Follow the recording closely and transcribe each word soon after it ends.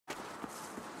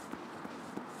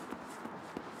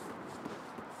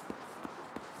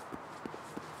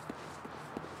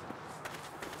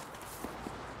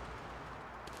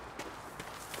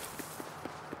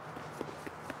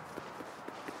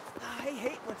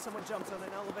when someone jumps on an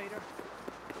elevator.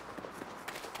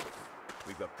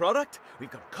 We've got product,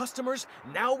 we've got customers,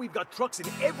 now we've got trucks in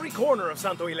every corner of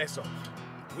Santo Ileso.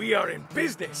 We are in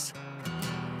business.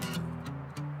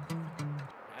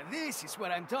 Now this is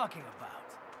what I'm talking about.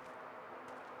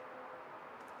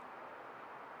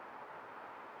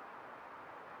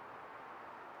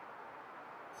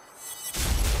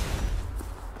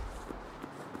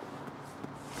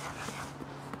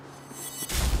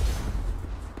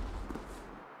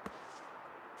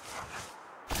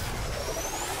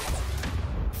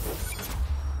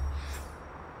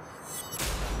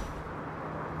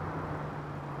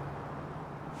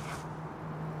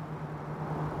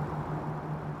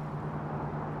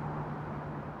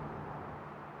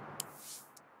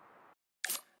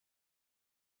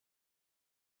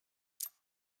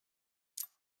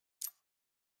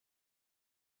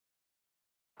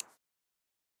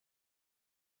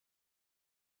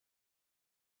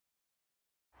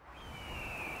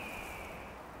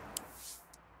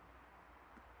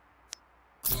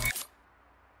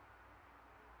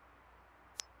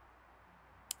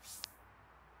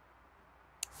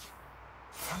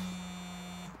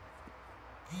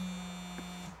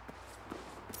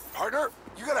 Partner,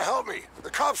 you gotta help me.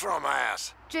 The cops are on my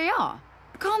ass. JR,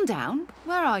 calm down.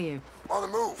 Where are you? On the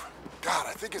move. God,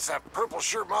 I think it's that purple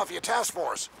shirt mafia task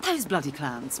force. Those bloody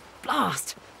clowns.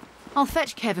 Blast! I'll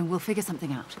fetch Kevin. We'll figure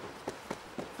something out.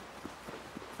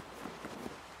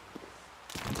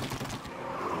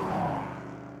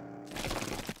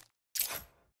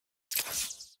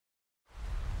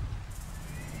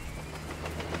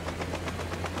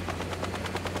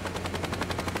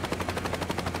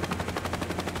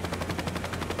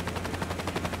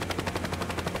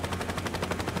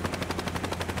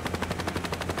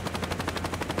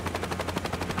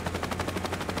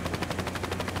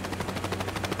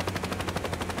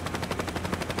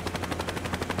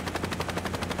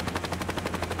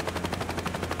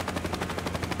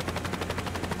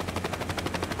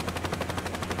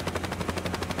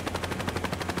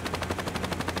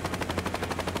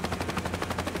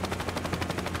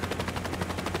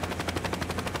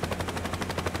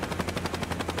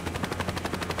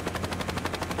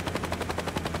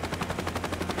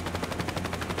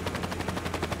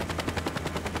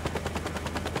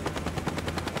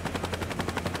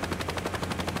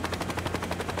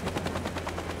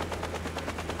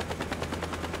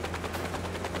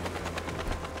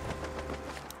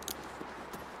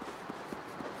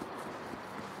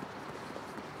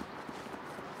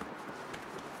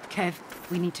 Kev,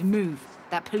 we need to move.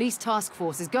 That police task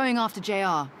force is going after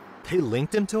JR. They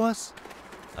linked him to us?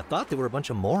 I thought they were a bunch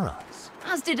of morons.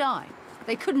 As did I.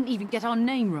 They couldn't even get our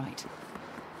name right.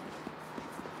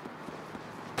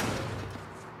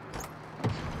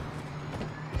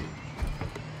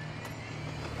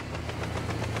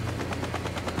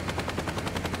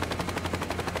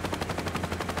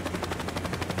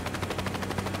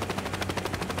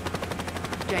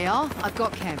 JR, I've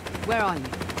got Kev. Where are you?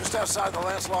 Just outside the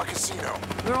Lancelot Casino.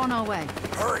 We're on our way.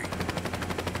 Hurry.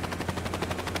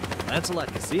 Lancelot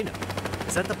Casino?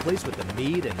 Is that the place with the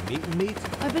meat and meat and meat?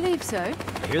 I believe so.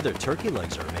 I hear their turkey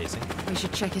legs are amazing. We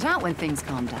should check it out when things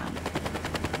calm down.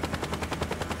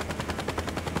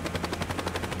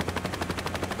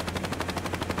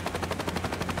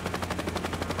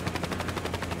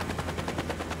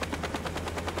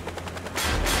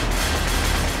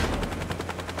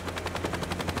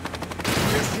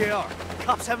 Here's JR.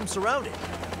 Cops have him surrounded.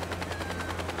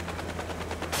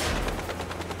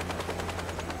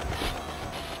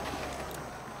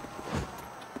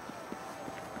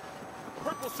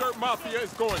 Purple Shirt Mafia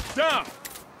is going down!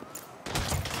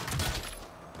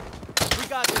 We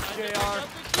got this, JR.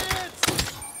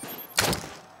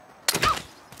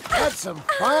 That's some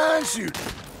fine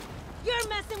shooting. You're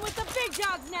messing with the big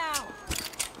dogs now!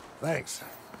 Thanks.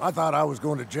 I thought I was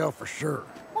going to jail for sure.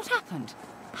 What happened?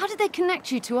 How did they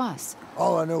connect you to us?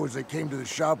 All I know is they came to the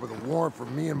shop with a warrant for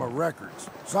me and my records,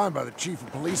 signed by the chief of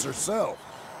police herself.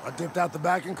 I dipped out the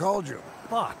back and called you.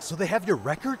 Fuck, so they have your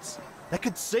records? That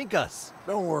could sink us.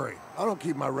 Don't worry, I don't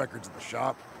keep my records at the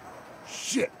shop.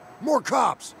 Shit, more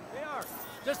cops! JR,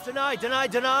 just deny, deny,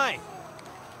 deny.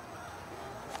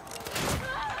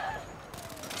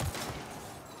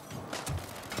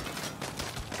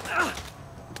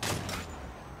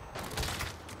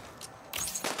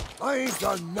 I ain't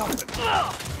done nothing.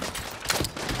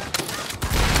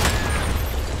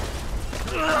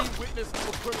 Witness to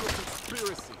a criminal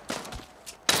conspiracy.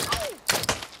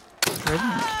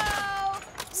 Brilliant.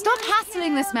 Stop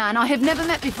hassling this man I have never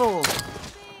met before.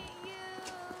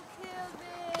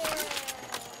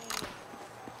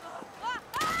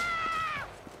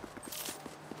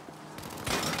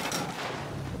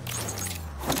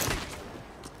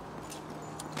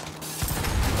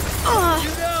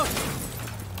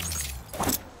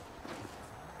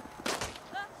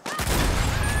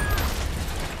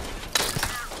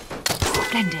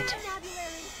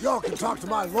 Y'all can talk to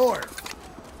my lawyer.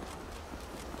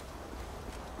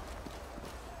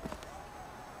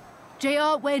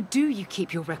 JR, where do you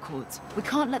keep your records? We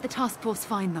can't let the task force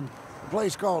find them. A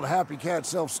place called Happy Cat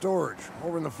Self-Storage,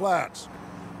 over in the flats.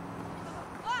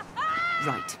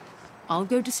 Right. I'll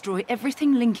go destroy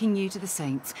everything linking you to the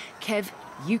Saints. Kev,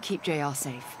 you keep JR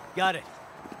safe. Got it.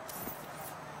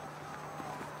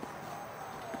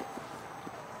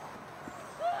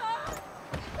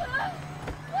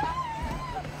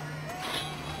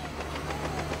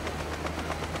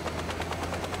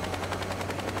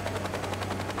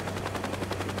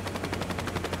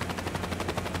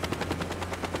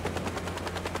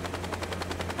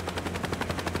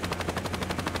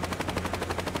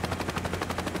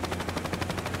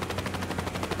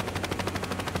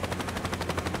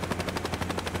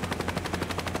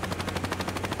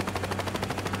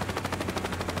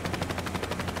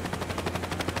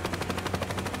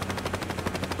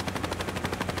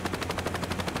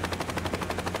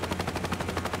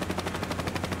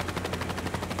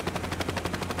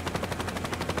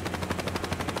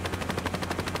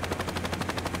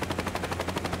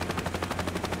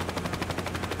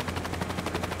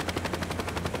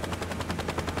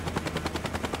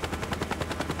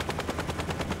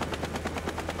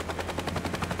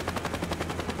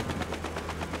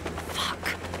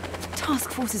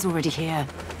 Task force is already here.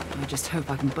 I just hope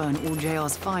I can burn all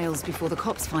JR's files before the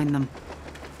cops find them.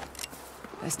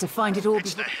 Best to find it all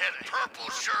It's the before... head purple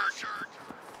shirt.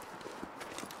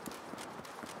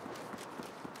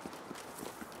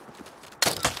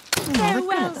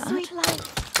 Farewell, sweet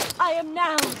life. I am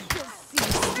now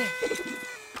deceased.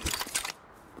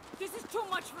 This is too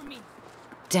much for me.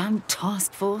 Damn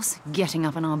task force, getting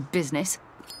up in our business.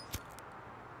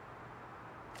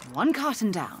 One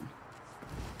carton down.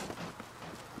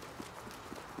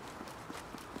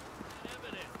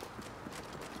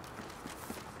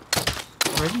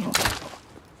 Brilliant.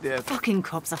 Yeah. Fucking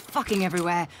cops are fucking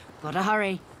everywhere. Gotta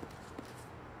hurry.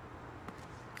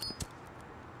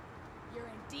 You're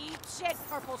in deep shit,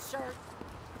 purple shirt.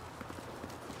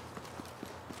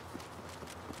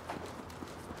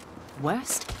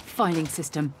 Worst filing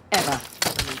system ever.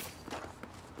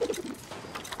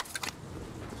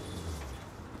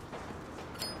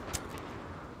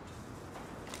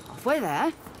 Halfway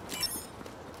there.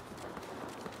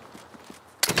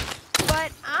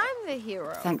 But I'm the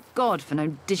hero. Thank God for no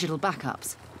digital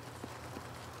backups.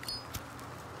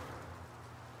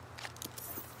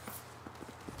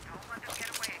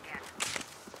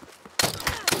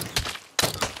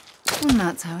 And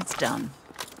that's how it's done.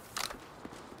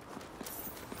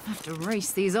 Have to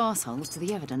race these arseholes to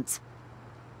the evidence.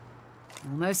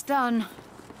 Almost done.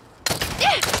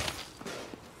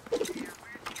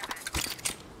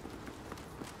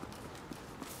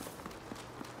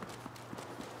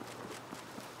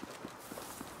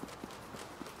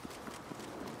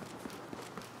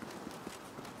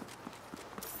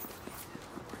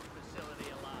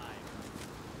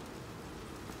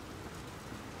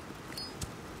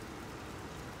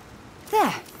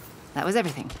 There. That was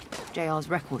everything. JR's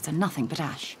records are nothing but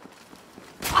ash.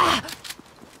 Ah!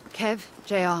 Kev,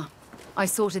 JR, I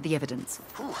sorted the evidence.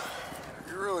 Whew.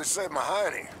 You really saved my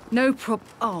hidey. No prob...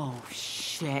 Oh,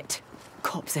 shit.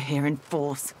 Cops are here in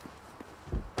force.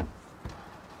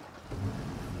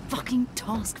 Fucking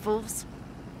task force.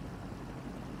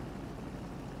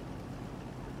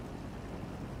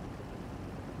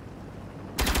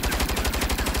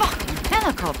 Fucking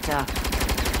helicopter.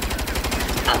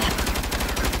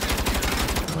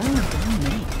 Well done,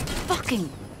 me. Fucking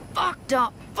fucked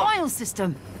up file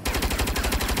system.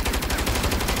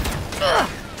 Ugh.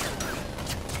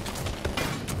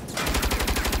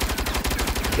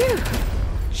 Phew.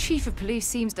 Chief of Police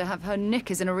seems to have her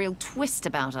knickers in a real twist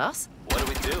about us. What do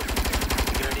we do?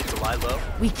 We're gonna need to lie low?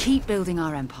 We keep building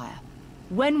our empire.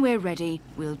 When we're ready,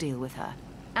 we'll deal with her.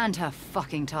 And her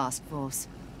fucking task force.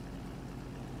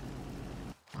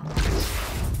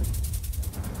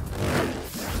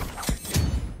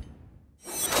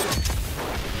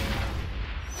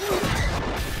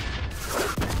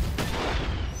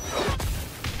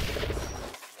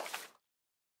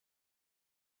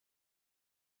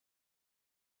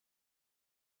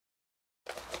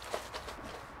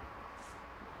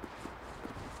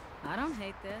 I don't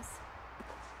hate this.